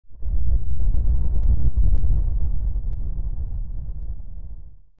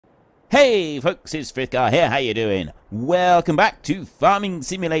Hey folks, it's Frithgar here, how you doing? Welcome back to Farming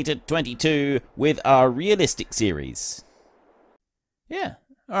Simulator 22 with our realistic series. Yeah,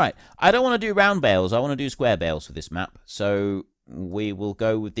 alright. I don't want to do round bales, I want to do square bales for this map. So we will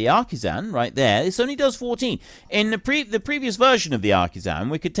go with the Artisan right there. This only does 14. In the previous version of the Artisan,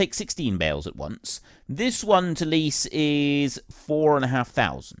 we could take 16 bales at once. This one to lease is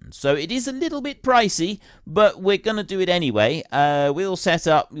 4,500. So it is a little bit pricey, but we're going to do it anyway. We'll set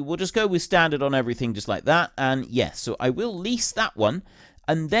up, we'll just go with standard on everything just like that. And yes, so I will lease that one.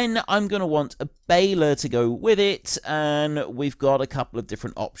 And then I'm going to want a baler to go with it, and we've got a couple of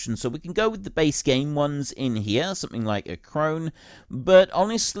different options. So we can go with the base game ones in here, something like a crone. But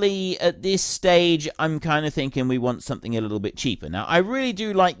honestly, at this stage, I'm kind of thinking we want something a little bit cheaper. Now, I really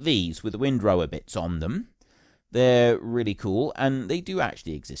do like these with the windrower bits on them. They're really cool, and they do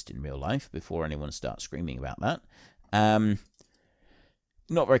actually exist in real life before anyone starts screaming about that.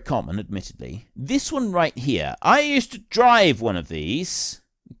 Not very common, admittedly. This one right here. I used to drive one of these.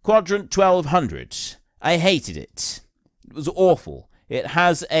 Quadrant 1200. I hated it. It was awful. It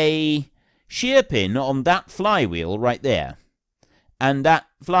has a shear pin on that flywheel right there. And that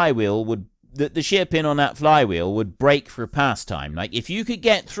flywheel would... The shear pin on that flywheel would break for a pastime. Like, if you could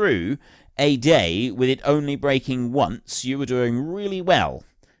get through a day with it only breaking once, you were doing really well.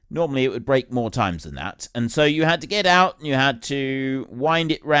 Normally, it would break more times than that. And so you had to get out, and you had to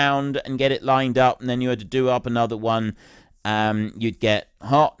wind it round and get it lined up, and then you had to do up another one. You'd get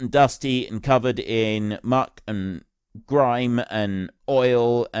hot and dusty and covered in muck and grime and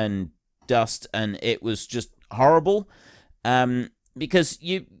oil and dust, and it was just horrible. Because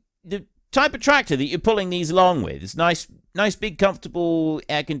the type of tractor that you're pulling these along with is nice big comfortable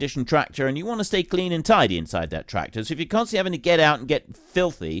air-conditioned tractor, and you want to stay clean and tidy inside that tractor. So if you're constantly having to get out and get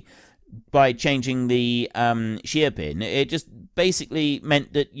filthy by changing the shear pin, it just basically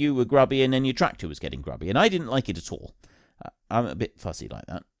meant that you were grubby and then your tractor was getting grubby, and I didn't like it at all. I'm a bit fussy like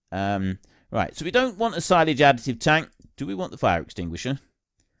that. Right, so we don't want a silage additive tank. Do we want the fire extinguisher?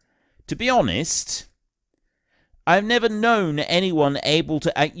 To be honest, I've never known anyone able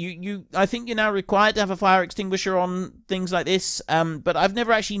to... I think you're now required to have a fire extinguisher on things like this, but I've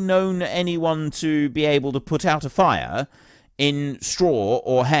never actually known anyone to be able to put out a fire in straw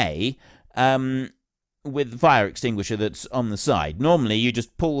or hay with the fire extinguisher that's on the side. Normally, you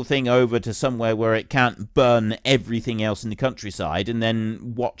just pull the thing over to somewhere where it can't burn everything else in the countryside and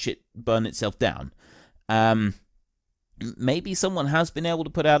then watch it burn itself down. Maybe someone has been able to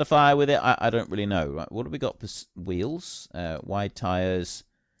put out a fire with it. I don't really know. Right, what have we got for wheels? Wide tyres.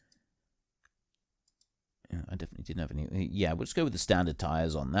 I definitely didn't have any. Yeah, we'll just go with the standard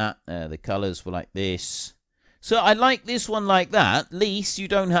tyres on that. The colours were like this. So I like this one like that. Least you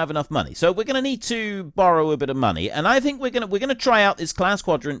don't have enough money. So we're going to need to borrow a bit of money. And I think we're going to try out this Claas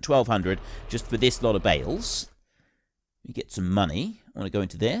Quadrant 1200 just for this lot of bales. We get some money. I want to go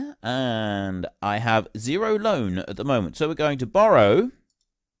into there, and I have 0 loan at the moment, so we're going to borrow.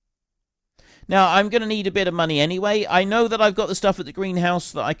 Now, I'm going to need a bit of money anyway. I know that I've got the stuff at the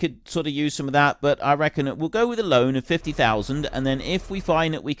greenhouse that I could sort of use some of that, but I reckon we'll go with a loan of 50,000, and then if we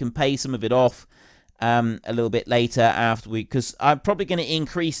find that we can pay some of it off a little bit later after because I'm probably going to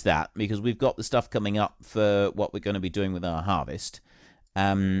increase that because we've got the stuff coming up for what we're going to be doing with our harvest.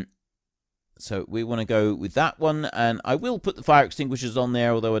 So we want to go with that one, and I will put the fire extinguishers on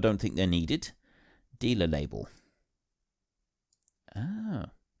there, although I don't think they're needed. Dealer label. Ah,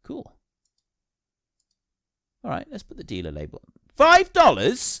 cool. All right, let's put the dealer label.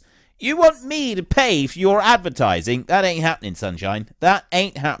 $5? You want me to pay for your advertising? That ain't happening, sunshine. That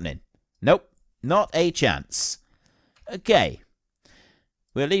ain't happening. Nope, not a chance. Okay,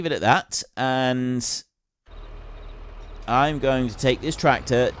 we'll leave it at that, and I'm going to take this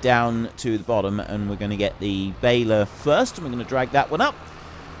tractor down to the bottom, and we're going to get the baler first, and we're going to drag that one up.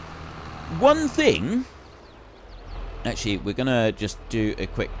 One thing... Actually, we're going to just do a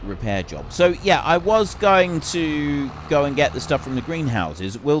quick repair job. So, yeah, I was going to go and get the stuff from the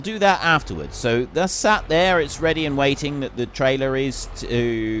greenhouses. We'll do that afterwards. So, that's sat there. It's ready and waiting that the trailer is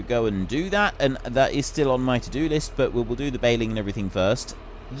to go and do that. And that is still on my to-do list, but we'll do the baling and everything first.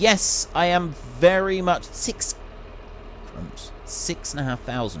 Yes, I am very much...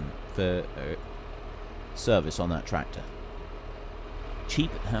 6,500 for service on that tractor.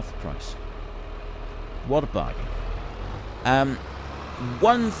 Cheap at half the price. What a bargain.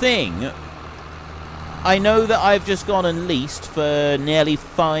 One thing, I know that I've just gone and leased for nearly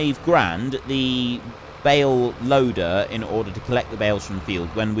 $5,000 the bale loader in order to collect the bales from the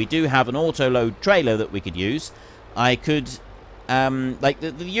field. When we do have an auto load trailer that we could use, I could like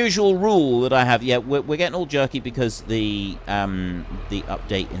the usual rule that I have. Yeah, we're getting all jerky because the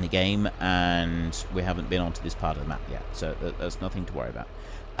update in the game, and we haven't been onto this part of the map yet, so there's nothing to worry about.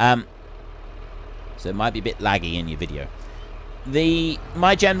 So it might be a bit laggy in your video.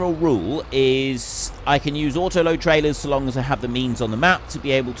 My general rule is I can use autoload trailers so long as I have the means on the map to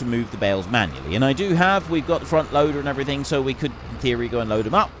be able to move the bales manually. And I do have, we've got the front loader and everything, so we could, in theory, go and load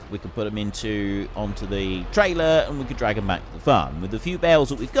them up. We could put them onto the trailer, and we could drag them back to the farm. With the few bales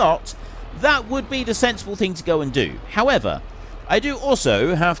that we've got, that would be the sensible thing to go and do. However, I do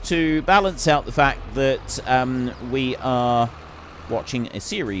also have to balance out the fact that we are watching a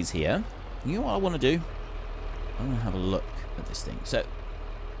series here. You know what I want to do? I want to have a look at this thing. So,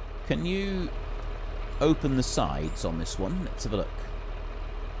 can you open the sides on this one? Let's have a look.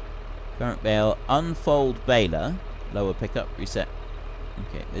 Current bale, unfold baler, lower pickup, reset.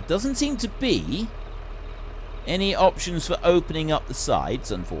 Okay, there doesn't seem to be any options for opening up the sides,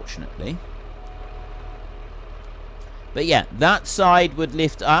 unfortunately. But yeah, that side would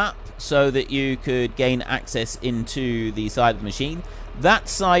lift up so that you could gain access into the side of the machine. That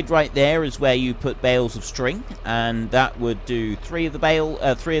side right there is where you put bales of string, and that would do 3 of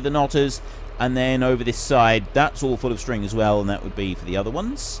the knotters, and then over this side, that's all full of string as well, and that would be for the other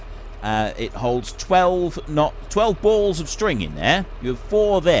ones. It holds 12 balls of string in there. You have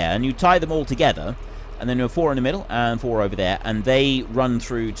 4 there, and you tie them all together, and then you have 4 in the middle and 4 over there, and they run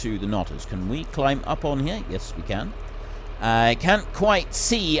through to the knotters. Can we climb up on here? Yes, we can. I can't quite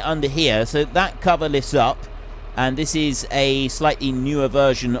see under here, so that cover lifts up. And this is a slightly newer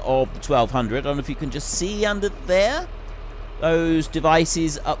version of the 1200. I don't know if you can just see under there. Those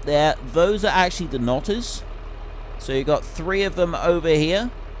devices up there, those are actually the knotters. So you've got 3 of them over here.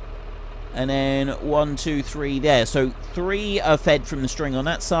 And then 1, 2, 3 there. So 3 are fed from the string on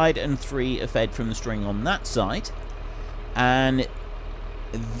that side, and 3 are fed from the string on that side. And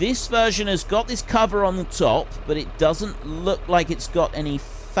this version has got this cover on the top, but it doesn't look like it's got any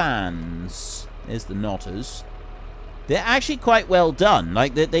fans. There's the knotters. They're actually quite well done.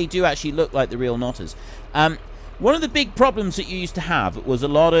 Like, they do actually look like the real knotters. One of the big problems that you used to have was a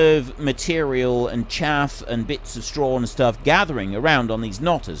lot of material and chaff and bits of straw and stuff gathering around on these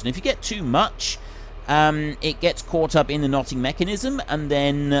knotters. And if you get too much, it gets caught up in the knotting mechanism, and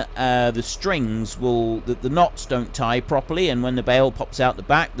then the strings will... The knots don't tie properly, and when the bale pops out the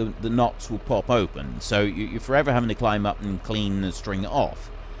back, the knots will pop open. So you're forever having to climb up and clean the string off.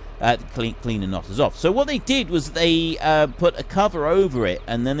 Clean the knotters off. So what they did was they put a cover over it,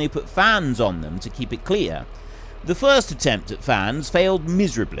 and then they put fans on them to keep it clear. The first attempt at fans failed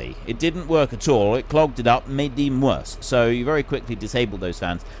miserably. It didn't work at all. It clogged it up and made it even worse. So you very quickly disabled those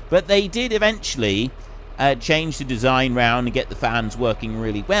fans. But they did eventually change the design round and get the fans working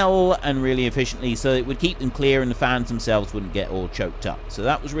really well and really efficiently, so it would keep them clear and the fans themselves wouldn't get all choked up. So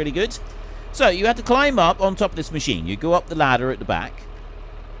that was really good. So you had to climb up on top of this machine. You go up the ladder at the back,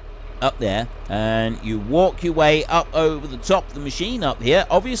 up there, and you walk your way up over the top of the machine up here.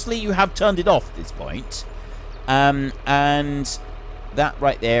 Obviously you have turned it off at this point, and that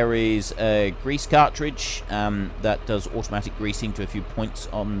right there is a grease cartridge that does automatic greasing to a few points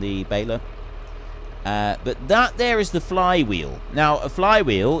on the baler. But that there is the flywheel. Now a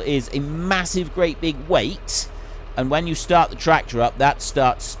flywheel is a massive great big weight, and when you start the tractor up, that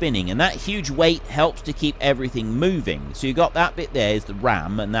starts spinning, and that huge weight helps to keep everything moving. So you got that bit there is the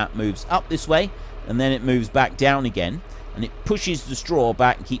ram, and that moves up this way, and then it moves back down again, and it pushes the straw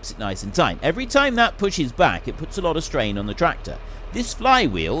back and keeps it nice and tight. Every time that pushes back, it puts a lot of strain on the tractor. This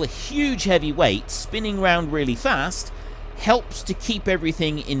flywheel, a huge heavy weight spinning round really fast, helps to keep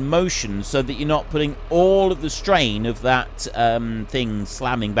everything in motion so that you're not putting all of the strain of that thing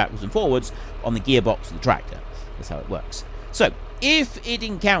slamming backwards and forwards on the gearbox of the tractor. That's how it works. So, if it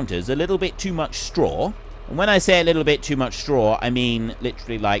encounters a little bit too much straw, and when I say a little bit too much straw, I mean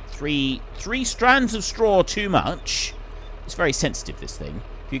literally like three strands of straw too much. It's very sensitive, this thing.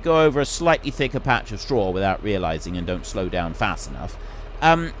 If you go over a slightly thicker patch of straw without realizing and don't slow down fast enough,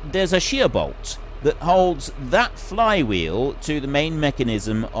 there's a shear bolt that holds that flywheel to the main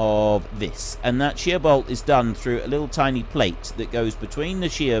mechanism of this, and that shear bolt is done through a little tiny plate that goes between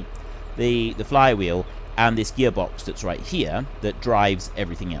the flywheel and this gearbox that's right here that drives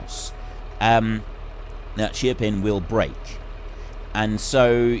everything else. That shear pin will break, and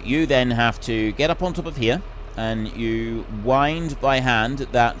so you then have to get up on top of here and you wind by hand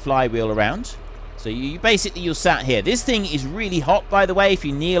that flywheel around. So you're sat here. This thing is really hot, by the way. If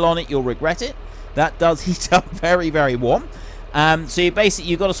you kneel on it, you'll regret it. That does heat up very, very warm. So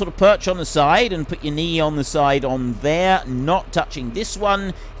you've got to sort of perch on the side and put your knee on the side on there, not touching this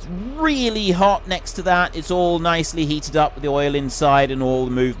one. It's really hot next to that. It's all nicely heated up with the oil inside and all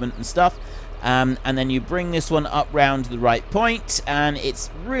the movement and stuff. And then you bring this one up round to the right point, and it's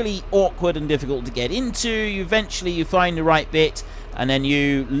really awkward and difficult to get into. Eventually you find the right bit, and then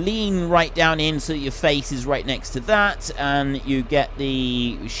you lean right down in so that your face is right next to that, and you get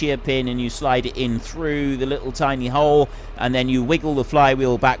the shear pin and you slide it in through the little tiny hole, and then you wiggle the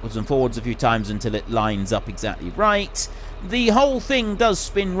flywheel backwards and forwards a few times until it lines up exactly right. The whole thing does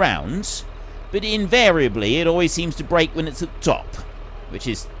spin round, but invariably it always seems to break when it's at the top, which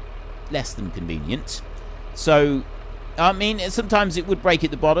is less than convenient. So, I mean, sometimes it would break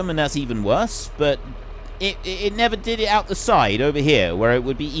at the bottom, and that's even worse, but it never did it out the side over here, where it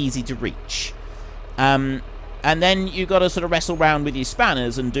would be easy to reach. And then you've got to sort of wrestle around with your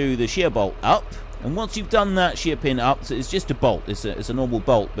spanners and do the shear bolt up. And once you've done that shear pin up, so it's just a bolt, it's a normal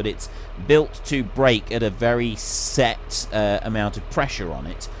bolt, but it's built to break at a very set amount of pressure on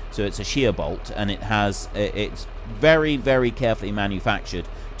it. So it's a shear bolt, and it's very, very carefully manufactured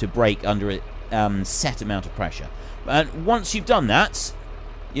to break under a set amount of pressure. And once you've done that,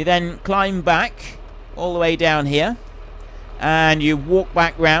 you then climb back all the way down here, and you walk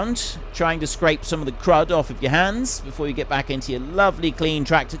back round, trying to scrape some of the crud off of your hands before you get back into your lovely clean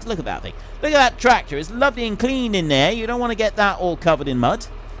tractor. Look at that thing. Look at that tractor. It's lovely and clean in there. You don't want to get that all covered in mud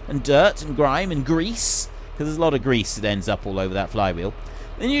and dirt and grime and grease, because there's a lot of grease that ends up all over that flywheel.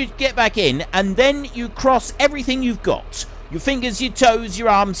 Then you get back in, and then you cross everything you've got. Your fingers, your toes, your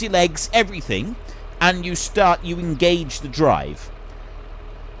arms, your legs, everything. And you engage the drive.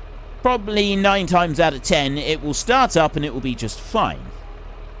 Probably 9 times out of 10, it will start up and it will be just fine.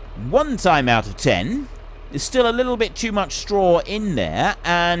 1 time out of 10, there's still a little bit too much straw in there,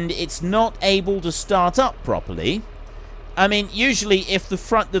 and it's not able to start up properly. I mean, usually if the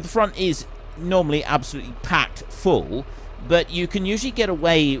front is normally absolutely packed full, but you can usually get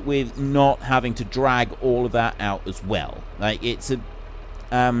away with not having to drag all of that out as well. Like, it's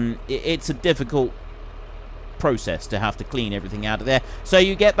a difficult process to have to clean everything out of there. So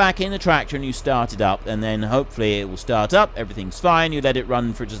you get back in the tractor and you start it up, and then hopefully it will start up, everything's fine, you let it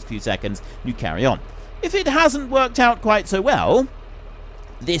run for just a few seconds, you carry on. If it hasn't worked out quite so well,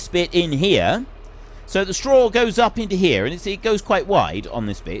 this bit in here, so the straw goes up into here, and it goes quite wide on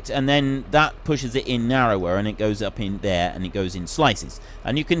this bit, and then that pushes it in narrower, and it goes up in there, and it goes in slices.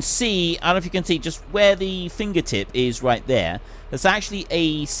 And you can see, I don't know if you can see, just where the fingertip is right there, there's actually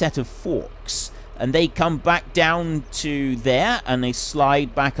a set of forks, and they come back down to there, and they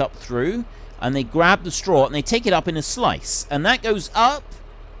slide back up through, and they grab the straw, and they take it up in a slice, and that goes up,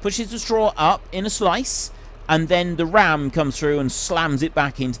 pushes the straw up in a slice, and then the ram comes through and slams it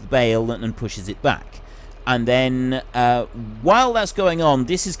back into the bale and pushes it back. And then while that's going on,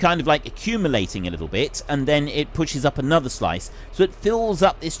 this is kind of like accumulating a little bit, and then it pushes up another slice, so it fills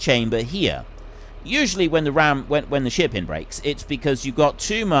up this chamber here. Usually when the shear pin breaks, it's because you've got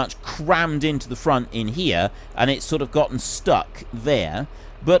too much crammed into the front in here, and it's sort of gotten stuck there.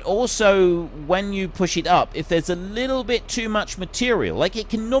 But also, when you push it up, if there's a little bit too much material, like, it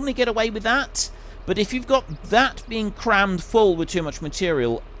can normally get away with that, but if you've got that being crammed full with too much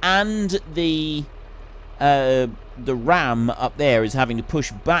material, and the ram up there is having to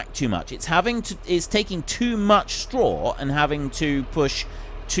push back too much, it's taking too much straw and having to push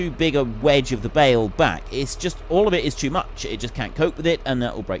too big a wedge of the bale back. It's just, all of it is too much. It just can't cope with it, and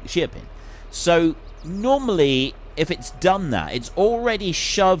that will break the shear pin. So normally, if it's done that, it's already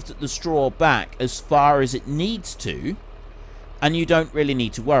shoved the straw back as far as it needs to, and you don't really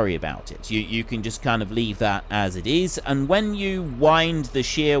need to worry about it. You can just kind of leave that as it is, and when you wind the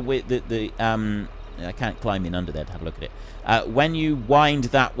shear with I can't climb in under there to have a look at it. When you wind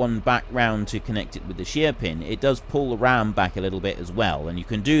that one back round to connect it with the shear pin, it does pull the ram back a little bit as well, and you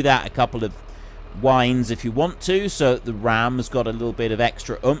can do that a couple of winds if you want to, so that the ram has got a little bit of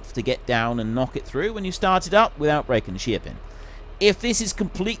extra oomph to get down and knock it through when you start it up without breaking the shear pin. If this is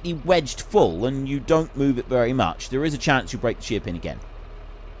completely wedged full and you don't move it very much, there is a chance you break the shear pin again.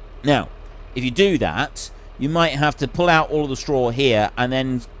 Now, if you do that, you might have to pull out all of the straw here and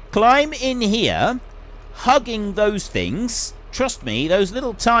then climb in here, hugging those things. Trust me, those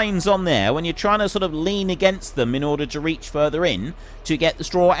little tines on there, when you're trying to sort of lean against them in order to reach further in to get the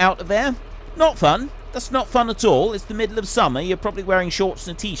straw out of there, not fun. That's not fun at all. It's the middle of summer. You're probably wearing shorts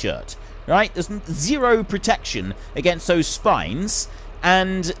and a t-shirt, right? There's zero protection against those spines,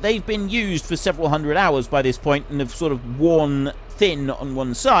 and they've been used for several hundred hours by this point and have sort of worn thin on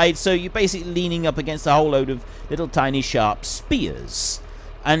one side, so you're basically leaning up against a whole load of little tiny sharp spears.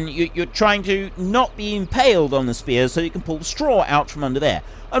 And you're trying to not be impaled on the spears so you can pull the straw out from under there.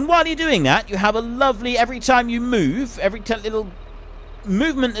 And while you're doing that, you have a lovely, every time you move, every little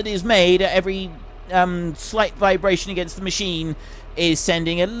movement that is made, every slight vibration against the machine is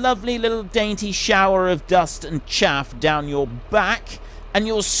sending a lovely little dainty shower of dust and chaff down your back. And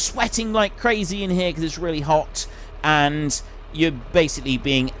you're sweating like crazy in here because it's really hot. And you're basically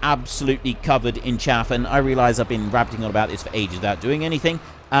being absolutely covered in chaff, and I realise I've been rabbiting on about this for ages without doing anything.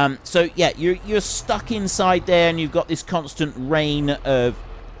 So yeah, you're stuck inside there, and you've got this constant rain of...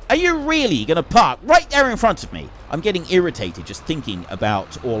 Are you really going to park right there in front of me? I'm getting irritated just thinking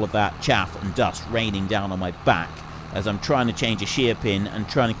about all of that chaff and dust raining down on my back as I'm trying to change a shear pin and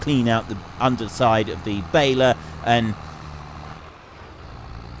trying to clean out the underside of the baler. And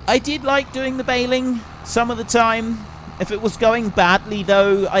I did like doing the baling some of the time. If it was going badly,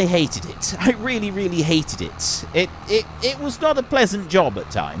 though, I hated it. I really, really hated it. It was not a pleasant job at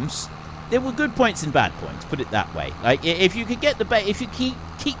times. There were good points and bad points, put it that way. Like, if you could get the if you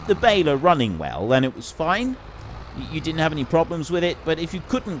keep the baler running well, then it was fine. You didn't have any problems with it. But if you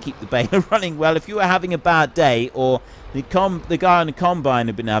couldn't keep the baler running well, if you were having a bad day, or the guy on the combine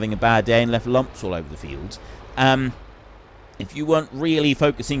had been having a bad day and left lumps all over the field, if you weren't really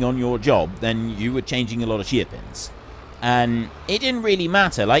focusing on your job, then you were changing a lot of shear pins. And it didn't really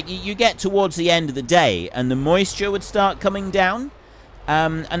matter. Like, you get towards the end of the day and the moisture would start coming down.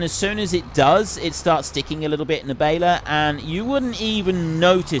 And as soon as it does, it starts sticking a little bit in the baler. And you wouldn't even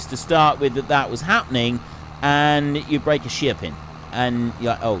notice to start with that was happening. And you break a shear pin. And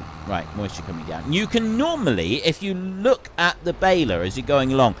you're like, oh, right, moisture coming down. You can normally, if you look at the baler as you're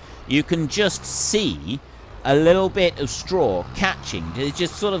going along, you can just see a little bit of straw catching. It's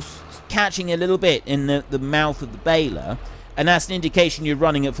just sort of catching a little bit in the mouth of the baler, and that's an indication you're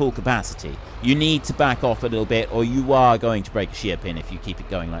running at full capacity. You need to back off a little bit, or you are going to break a shear pin if you keep it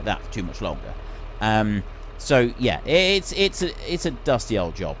going like that for too much longer. So yeah, it's a dusty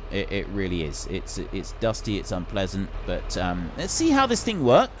old job. It really is. It's dusty. It's unpleasant. But let's see how this thing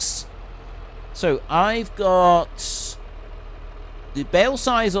works. So I've got the bale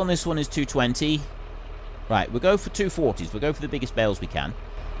size on this one is 220. Right, we'll go for 240s. We'll go for the biggest bales we can.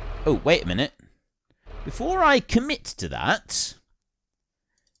 Oh, wait a minute. Before I commit to that,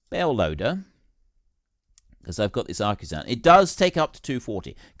 bale loader, because I've got this artisan, it does take up to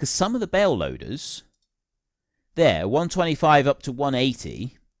 240. Because some of the bale loaders, there, 125 up to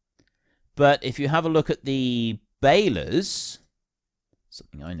 180. But if you have a look at the balers,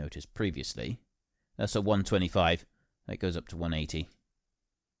 something I noticed previously, that's a 125. That goes up to 180.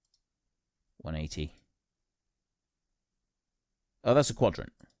 180. Oh, that's a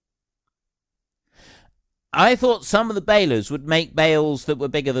quadrant. I thought some of the balers would make bales that were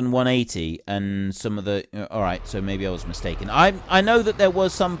bigger than 180, and some of the... Alright, so maybe I was mistaken. I know that there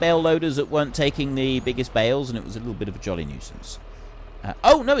was some bale loaders that weren't taking the biggest bales, and it was a little bit of a jolly nuisance.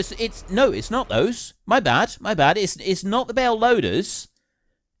 Oh, no, it's not those. My bad. It's not the bale loaders.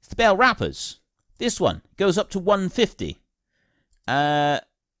 It's the bale wrappers. This one goes up to 150. That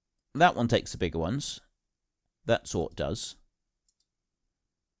one takes the bigger ones. That sort does.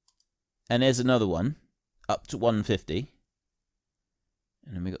 And there's another one. Up to 150.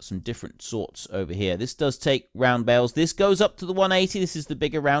 And then we've got some different sorts over here. This does take round bales. This goes up to the 180. This is the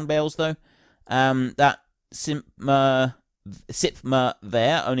bigger round bales, though. That Sipma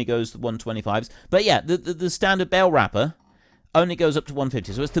there only goes to 125s. But yeah, the standard bale wrapper only goes up to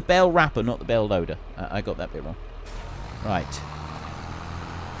 150. So it's the bale wrapper, not the bale loader. I got that bit wrong. Right.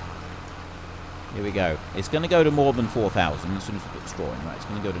 Here we go. It's going to go to more than 4,000 as soon as we put the straw in. Right, it's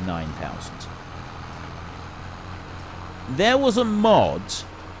going to go to 9,000. There was a mod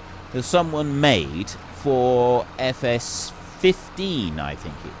that someone made for FS15, I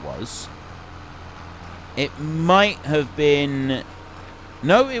think it was. It might have been...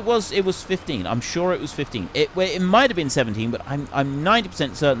 No, it was 15. I'm sure it was 15. It might have been 17, but I'm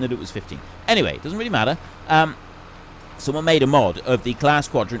 90% certain that it was 15. Anyway, it doesn't really matter. Someone made a mod of the Claas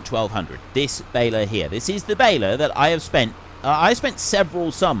Quadrant 1200. This baler here. This is the baler that I have spent... I spent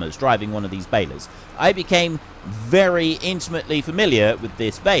several summers driving one of these balers. I became very intimately familiar with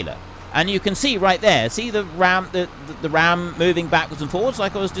this baler. And you can see right there, see the ram moving backwards and forwards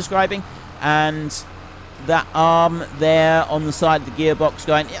like I was describing? And that arm there on the side of the gearbox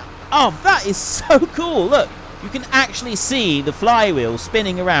going... Oh, that is so cool! Look, you can actually see the flywheel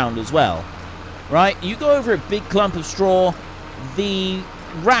spinning around as well. Right, you go over a big clump of straw, the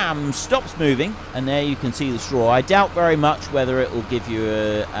ram stops moving, and there you can see the straw. I doubt very much whether it will give you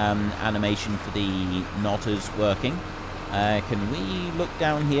an animation for the knotters working. Can we look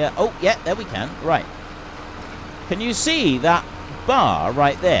down here? Oh, yeah, there we can. Right. Can you see that bar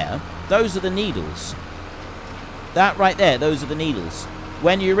right there, those are the needles. That right there, those are the needles.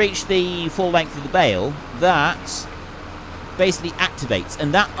 When you reach the full length of the bale, that basically activates.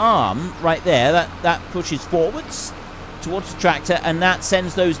 And that arm right there, that pushes forwards towards the tractor, and that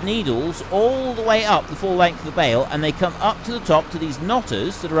sends those needles all the way up the full length of the bale, and they come up to the top to these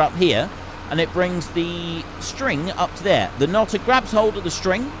knotters that are up here, and it brings the string up to there. The knotter grabs hold of the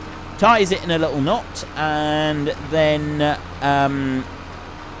string, ties it in a little knot, and then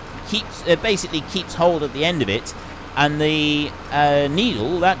basically keeps hold at the end of it, and the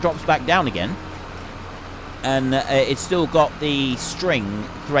needle, that drops back down again, and it's still got the string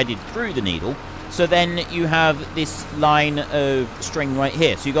threaded through the needle. So then you have this line of string right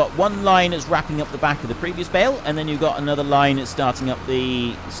here. So you've got one line that's wrapping up the back of the previous bale, and then you've got another line that's starting up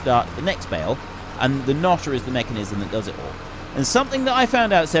the start of the next bale, and the knotter is the mechanism that does it all. And something that I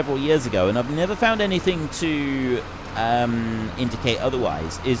found out several years ago, and I've never found anything to indicate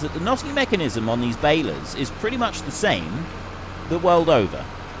otherwise, is that the knotting mechanism on these balers is pretty much the same the world over.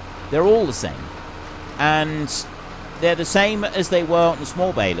 They're all the same. And they're the same as they were on the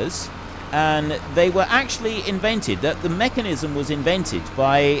small balers. And they were actually invented, that the mechanism was invented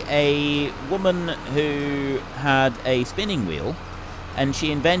by a woman who had a spinning wheel, and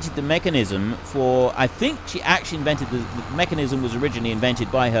she invented the mechanism for, I think she actually invented, the mechanism was originally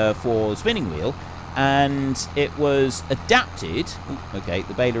invented by her for the spinning wheel, and it was adapted. Ooh, okay,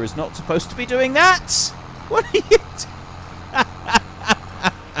 the baler is not supposed to be doing that! What are you doing?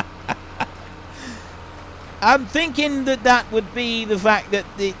 I'm thinking that would be the fact that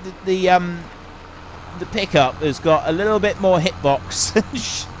the pickup has got a little bit more hitbox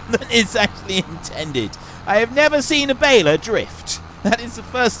than is actually intended. I have never seen a baler drift. That is the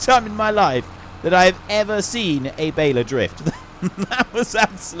first time in my life that I have ever seen a baler drift. That was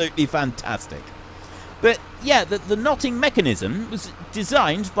absolutely fantastic. But yeah, the knotting mechanism was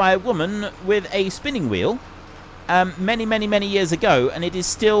designed by a woman with a spinning wheel many years ago, and it is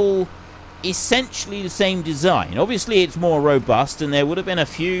still essentially the same design. Obviously it's more robust, and there would have been a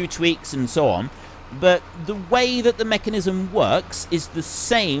few tweaks and so on, but the way that the mechanism works is the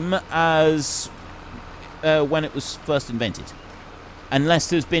same as when it was first invented,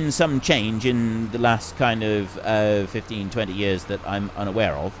 unless there's been some change in the last kind of 15-20 years that I'm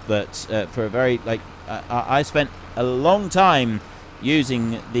unaware of. But for a very, like, I spent a long time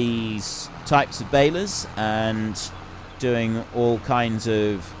using these types of balers and doing all kinds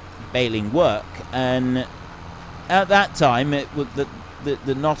of baling work, and at that time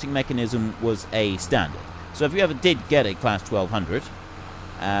the knotting mechanism was a standard. So if you ever did get a Claas 1200,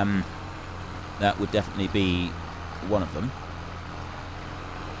 that would definitely be one of them.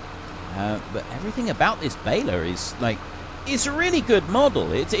 But everything about this baler is like, it's a really good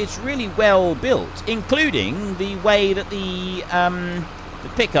model. It's really well built, including the way that the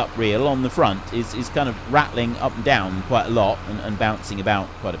pickup reel on the front is kind of rattling up and down quite a lot, and bouncing about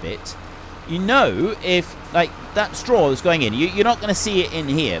quite a bit. You know, if like that straw is going in, you're not going to see it in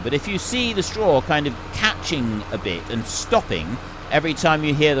here, but if you see the straw kind of catching a bit and stopping every time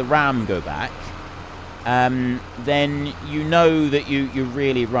you hear the ram go back, then you know that you're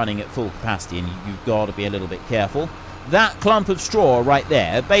really running at full capacity, and you've got to be a little bit careful. That clump of straw right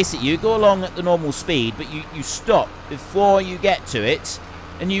there, basically you go along at the normal speed, but you stop before you get to it,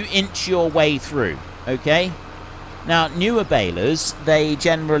 and you inch your way through, okay? Now, newer balers, they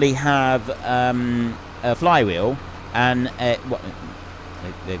generally have a flywheel, and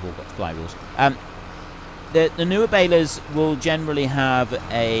they've all got flywheels. The newer balers will generally have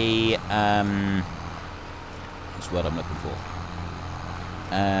a what's the word I'm looking for?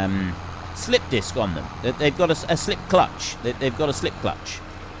 Slip disc on them. They've got a slip clutch. They've got a slip clutch.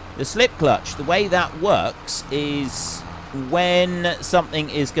 The slip clutch, the way that works is when something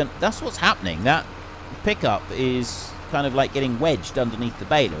is going, that's what's happening. That pickup is kind of like getting wedged underneath the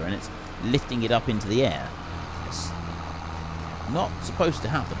baler, and it's lifting it up into the air. It's not supposed to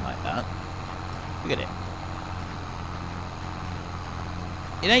happen like that. Look at it.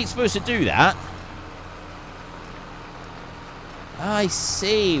 It ain't supposed to do that. I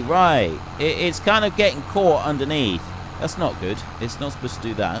see, right. It's kind of getting caught underneath. That's not good. It's not supposed to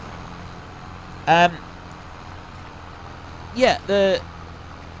do that. Yeah,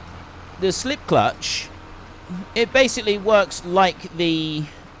 the slip clutch, it basically works like the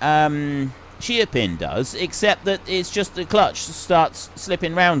shear pin does, except that it's just the clutch starts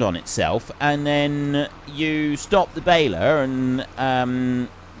slipping round on itself, and then you stop the baler and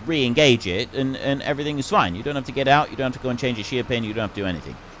re-engage it, and everything is fine. You don't have to get out, you don't have to go and change your shear pin, you don't have to do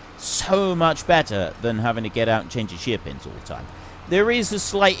anything. So much better than having to get out and change your shear pins all the time. There is a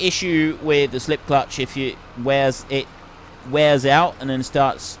slight issue with the slip clutch if you, whereas it wears out and then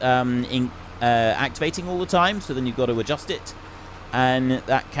starts activating all the time, so then you've got to adjust it, and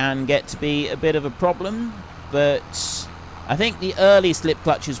that can get to be a bit of a problem. But I think the early slip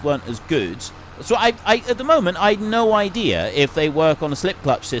clutches weren't as good. So I at the moment, I had no idea if they work on a slip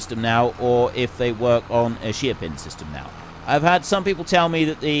clutch system now or if they work on a shear pin system now. I've had some people tell me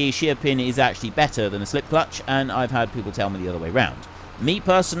that the shear pin is actually better than a slip clutch, and I've had people tell me the other way around. Me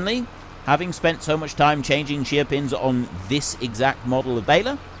personally, having spent so much time changing shear pins on this exact model of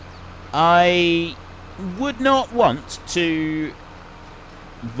baler, I would not want to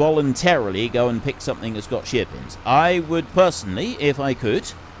voluntarily go and pick something that's got shear pins. I would personally, if I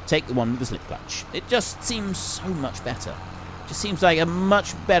could, take the one with the slip clutch. It just seems so much better. It just seems like a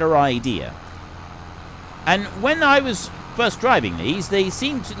much better idea. And when I was first driving these, they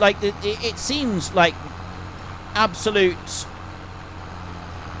seemed like it seems like absolute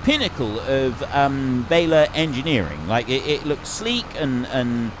pinnacle of baler engineering. Like it looked sleek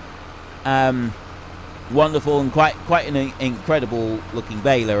and wonderful, and quite an incredible looking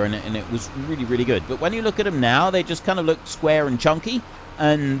baler, and it was really, really good. But when you look at them now, they just kind of look square and chunky,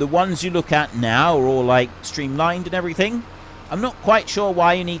 and the ones you look at now are all like streamlined and everything. I'm not quite sure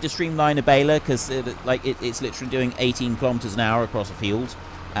why you need to streamline a baler, because it's literally doing 18 kilometers an hour across a field.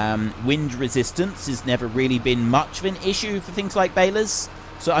 Wind resistance has never really been much of an issue for things like balers,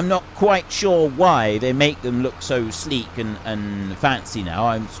 so I'm not quite sure why they make them look so sleek and fancy now.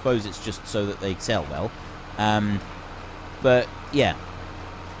 I suppose it's just so that they sell well. But yeah,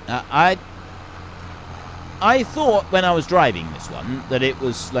 I thought when I was driving this one that it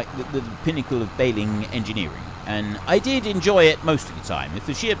was like the pinnacle of baling engineering, and I did enjoy it most of the time. If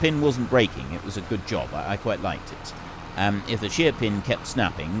the shear pin wasn't breaking, it was a good job. I quite liked it. If the shear pin kept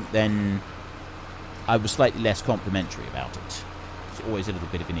snapping, then I was slightly less complimentary about it. It's always a little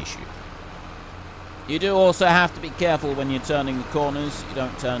bit of an issue. You do also have to be careful when you're turning the corners. You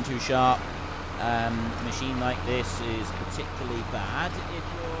don't turn too sharp. A machine like this is particularly bad if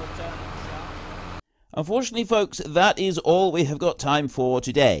you're turning sharp. Unfortunately, folks, that is all we have got time for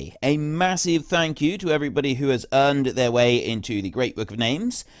today. A massive thank you to everybody who has earned their way into the Great Book of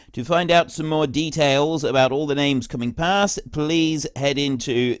Names. To find out some more details about all the names coming past, please head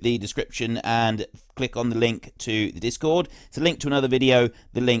into the description and click on the link to the Discord. It's a link to another video.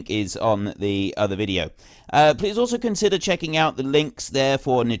 The link is on the other video. Please also consider checking out the links there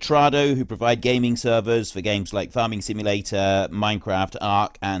for Nitrado, who provide gaming servers for games like Farming Simulator, Minecraft,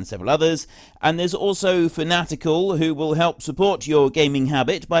 Ark, and several others. And there's also Fanatical, who will help support your gaming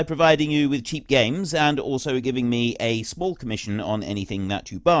habit by providing you with cheap games and also giving me a small commission on anything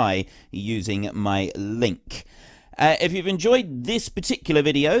that you buy using my link. If you've enjoyed this particular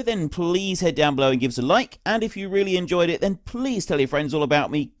video, then please head down below and give us a like. And if you really enjoyed it, then please tell your friends all about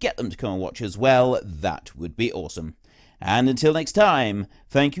me. Get them to come and watch as well. That would be awesome. And until next time,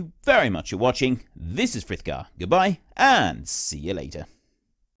 thank you very much for watching. This is Frithgar. Goodbye, and see you later.